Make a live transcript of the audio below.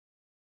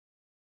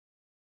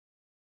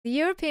The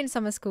European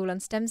Summer School on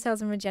Stem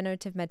Cells and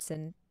Regenerative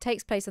Medicine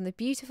takes place on the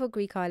beautiful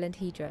Greek island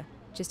Hydra,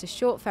 just a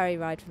short ferry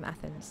ride from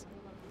Athens.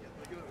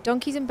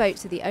 Donkeys and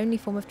boats are the only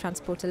form of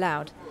transport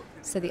allowed,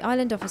 so the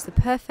island offers the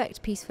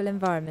perfect peaceful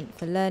environment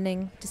for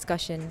learning,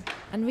 discussion,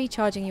 and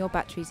recharging your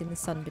batteries in the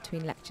sun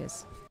between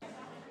lectures.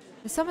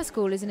 The summer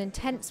school is an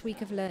intense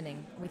week of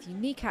learning, with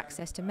unique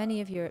access to many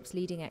of Europe's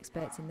leading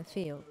experts in the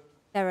field.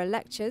 There are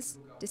lectures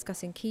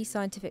discussing key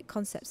scientific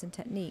concepts and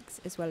techniques,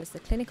 as well as the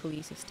clinical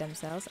use of stem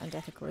cells and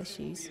ethical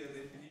issues.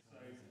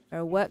 There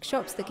are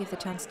workshops that give the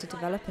chance to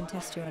develop and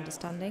test your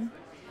understanding,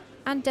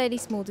 and daily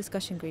small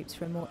discussion groups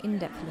for a more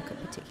in-depth look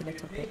at particular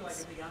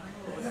topics.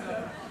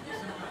 The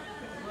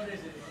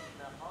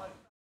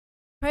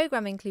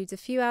programme includes a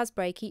few hours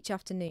break each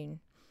afternoon,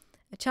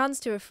 a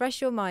chance to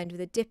refresh your mind with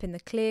a dip in the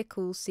clear,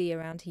 cool sea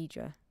around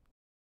Hydra.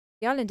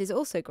 The island is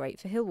also great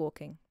for hill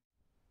walking.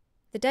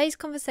 The day's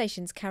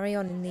conversations carry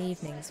on in the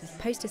evenings with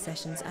poster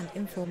sessions and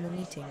informal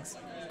meetings,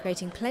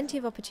 creating plenty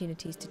of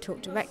opportunities to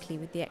talk directly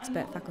with the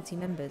expert faculty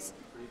members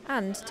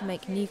and to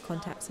make new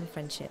contacts and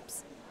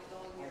friendships.